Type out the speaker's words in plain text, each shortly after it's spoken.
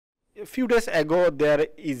A few days ago, there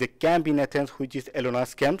is a camp in Athens which is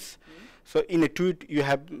Elona's camps. So in a tweet, you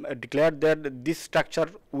have declared that this structure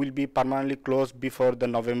will be permanently closed before the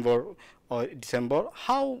November or December.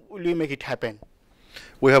 How will you make it happen?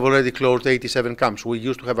 We have already closed 87 camps. We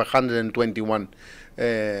used to have 121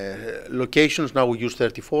 locations, now we use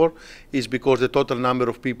 34. It's because the total number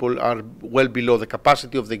of people are well below the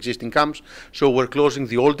capacity of the existing camps. So we're closing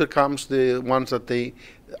the older camps, the ones that they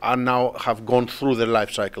are now have gone through their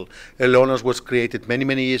life cycle. Elona's was created many,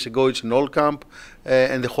 many years ago. It's an old camp,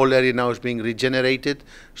 and the whole area now is being regenerated.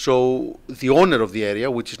 So the owner of the area,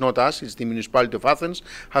 which is not us, it's the municipality of Athens,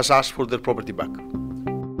 has asked for their property back.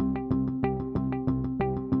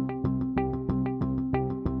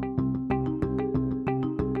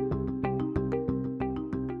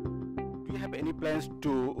 Any plans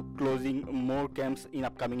to closing more camps in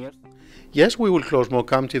upcoming years? Yes, we will close more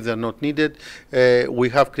camps if they're not needed. We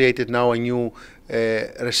have created now a new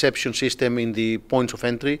reception system in the points of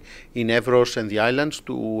entry in Evros and the islands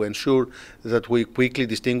to ensure that we quickly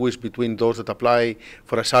distinguish between those that apply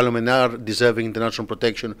for asylum and are deserving international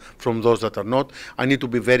protection from those that are not. I need to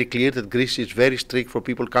be very clear that Greece is very strict for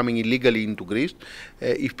people coming illegally into Greece.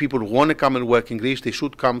 If people want to come and work in Greece, they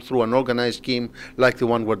should come through an organized scheme like the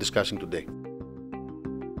one we're discussing today.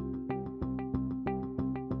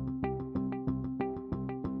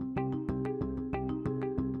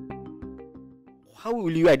 How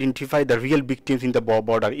will you identify the real victims in the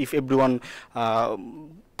border if everyone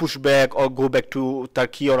push back or go back to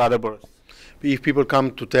Turkey or other borders? If people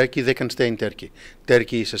come to Turkey, they can stay in Turkey.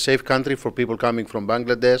 Turkey is a safe country for people coming from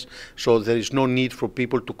Bangladesh, so there is no need for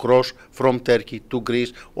people to cross from Turkey to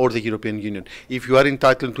Greece or the European Union. If you are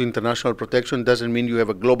entitled to international protection, it doesn't mean you have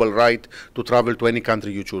a global right to travel to any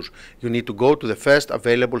country you choose. You need to go to the first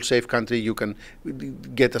available safe country you can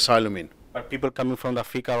get asylum in. Are people coming from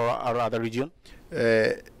Africa or other region?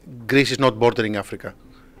 Greece is not bordering Africa.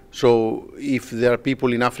 So if there are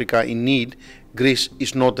people in Africa in need, Greece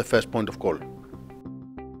is not the first point of call.